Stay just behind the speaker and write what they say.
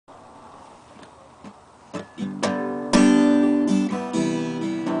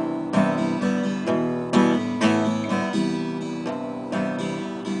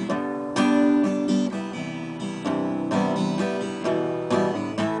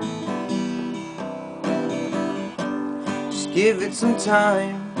give it some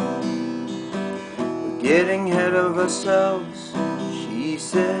time. We're getting ahead of ourselves, she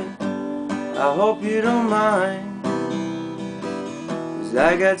said. I hope you don't mind, 'cause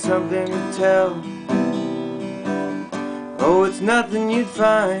I got something to tell. Oh, it's nothing you'd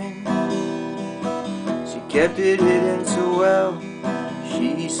find. She kept it hidden so well.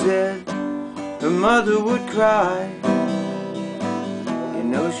 She said her mother would cry. You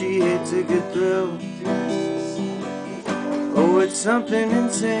know she hates a good thrill. Oh, it's something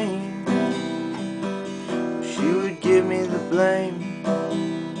insane. She would give me the blame.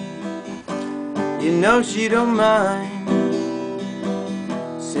 You know she don't mind,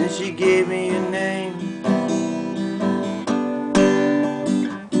 since she gave me your name.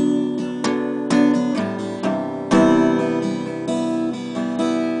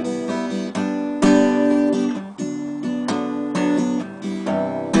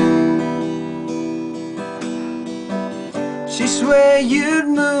 She swear you'd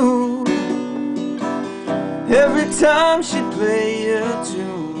move every time she'd play a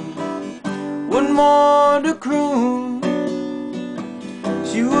tune. One more to croon.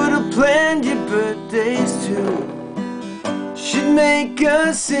 She would have planned your birthdays too. She'd make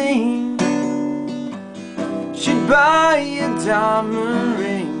a scene. She'd buy you diamond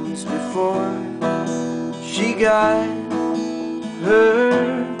rings before she got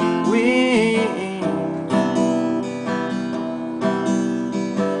her wings.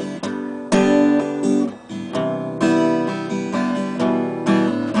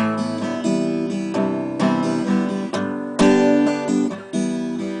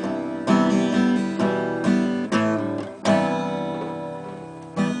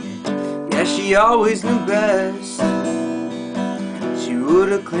 Yeah, she always knew best. She would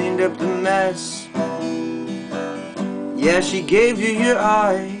have cleaned up the mess. Yeah, she gave you your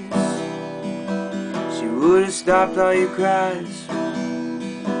eyes. She would have stopped all your cries.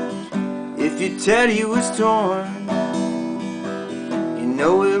 If your teddy was torn, you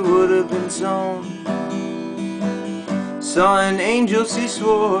know it would have been sewn. Saw an angel, she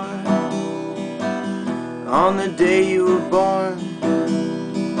swore, on the day you were born.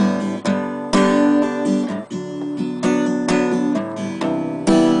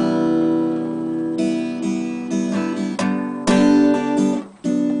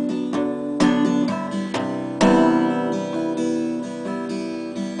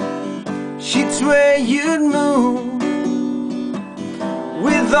 She'd swear you'd move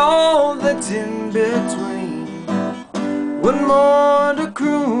with all that's in between. One more to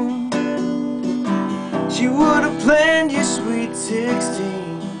croon. She would have planned your sweet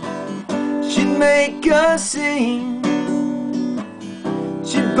 16. She'd make a scene.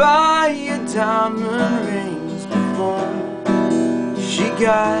 She'd buy you diamond rings before she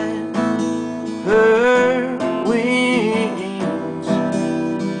got her wings.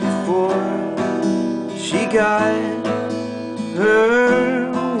 Before she got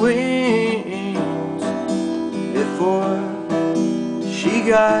her wings. Before she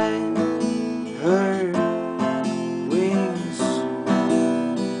got her wings.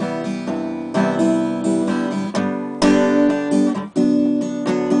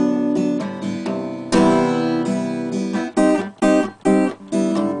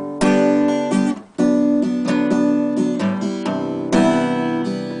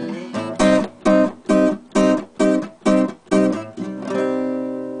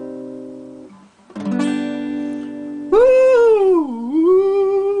 Woo!